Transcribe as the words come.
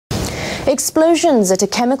Explosions at a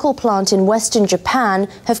chemical plant in western Japan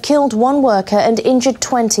have killed one worker and injured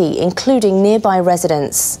 20, including nearby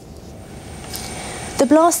residents. The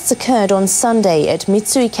blasts occurred on Sunday at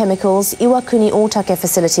Mitsui Chemical's Iwakuni Otake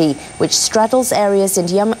facility, which straddles areas in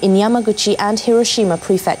Yamaguchi and Hiroshima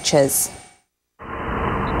prefectures.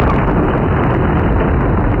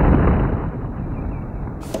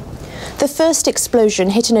 The first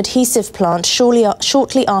explosion hit an adhesive plant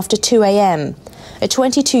shortly after 2 a.m. A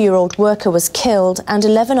 22-year-old worker was killed and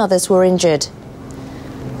 11 others were injured.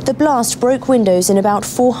 The blast broke windows in about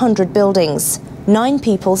 400 buildings. 9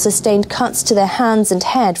 people sustained cuts to their hands and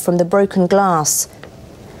head from the broken glass.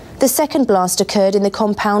 The second blast occurred in the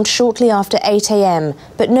compound shortly after 8 a.m.,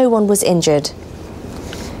 but no one was injured.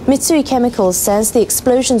 Mitsui Chemicals says the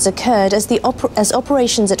explosions occurred as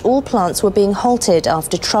operations at all plants were being halted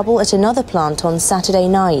after trouble at another plant on Saturday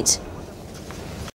night.